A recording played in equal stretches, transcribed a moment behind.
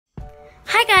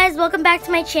Hi guys, welcome back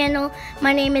to my channel.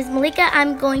 My name is Milika.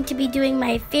 I'm going to be doing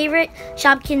my favorite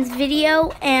Shopkins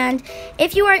video, and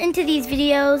if you are into these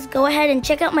videos, go ahead and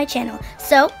check out my channel.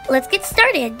 So let's get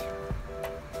started.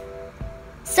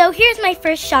 So here's my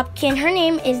first Shopkin. Her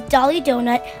name is Dolly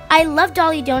Donut. I love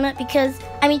Dolly Donut because,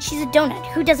 she's a donut.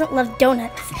 Who doesn't love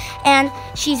donuts? And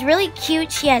she's really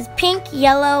cute. She has pink,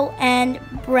 yellow, and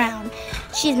brown.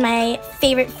 She's my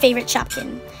favorite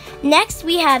Shopkin. Next,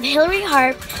 we have Hillary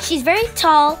Harp. She's very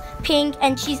tall, pink,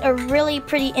 and she's a really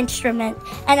pretty instrument.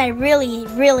 And I really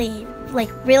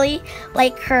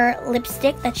like her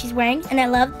lipstick that she's wearing, and I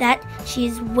love that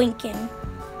she's winking.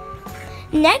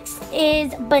 Next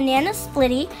is Banana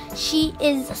Splitty. She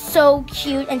is so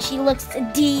cute, and she looks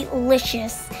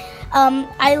delicious.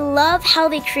 I love how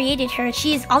they created her.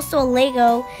 She is also a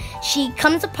Lego. She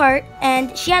comes apart,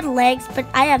 and she had legs, but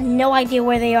I have no idea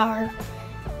where they are.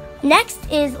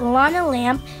 Next is Lana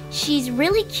Lamp. She's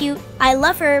really cute. I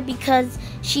love her because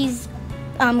she's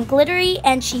glittery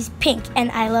and she's pink.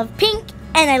 And I love pink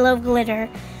and I love glitter.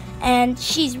 And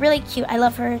she's really cute. I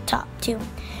love her top too.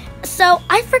 So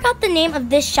I forgot the name of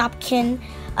this Shopkin,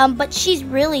 but she's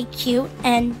really cute.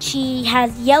 And she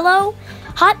has yellow,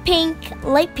 hot pink,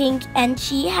 light pink, and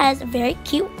she has a very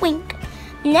cute wink.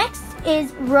 Next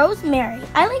is Rosemary.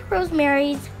 I like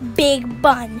Rosemary's big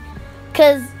bun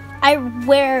because I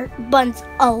wear buns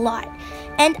a lot.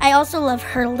 And I also love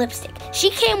her lipstick. She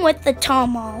came with the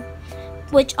Tomal,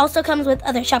 which also comes with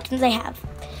other Shopkins I have.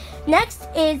 Next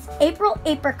is April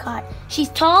Apricot. She's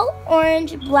tall,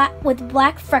 orange, black with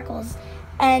black freckles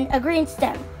and a green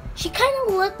stem. She kind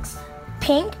of looks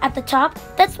pink at the top.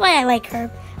 That's why I like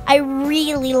her. I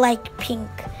really like pink.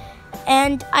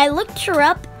 And I looked her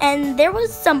up, and there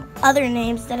was some other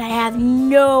names that I have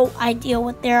no idea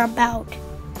what they're about.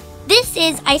 This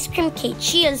is Ice Cream Kate.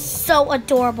 She is so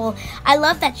adorable. I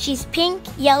love that she's pink,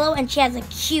 yellow, and she has a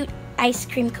cute ice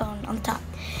cream cone on top.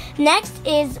 Next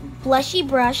is Blushy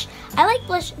Brush. I like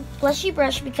Blushy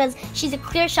Brush because she's a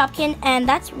clear Shopkin, and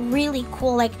that's really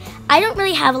cool. I don't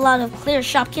really have a lot of clear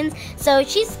Shopkins, so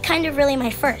she's kind of really my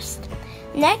first.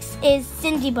 Next is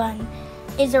Cindy Bun.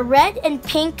 Is a red and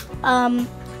pink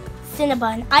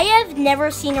Cinnabon. I have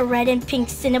never seen a red and pink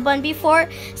Cinnabon before,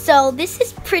 so this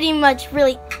is pretty much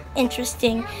really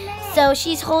interesting. So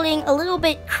she's holding a little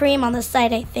bit cream on the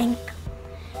side, I think.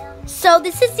 So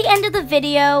this is the end of the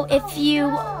video. If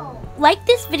you like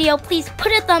this video, please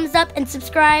put a thumbs up and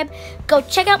subscribe. Go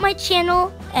check out my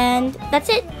channel, and that's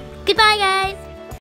it. Goodbye, guys.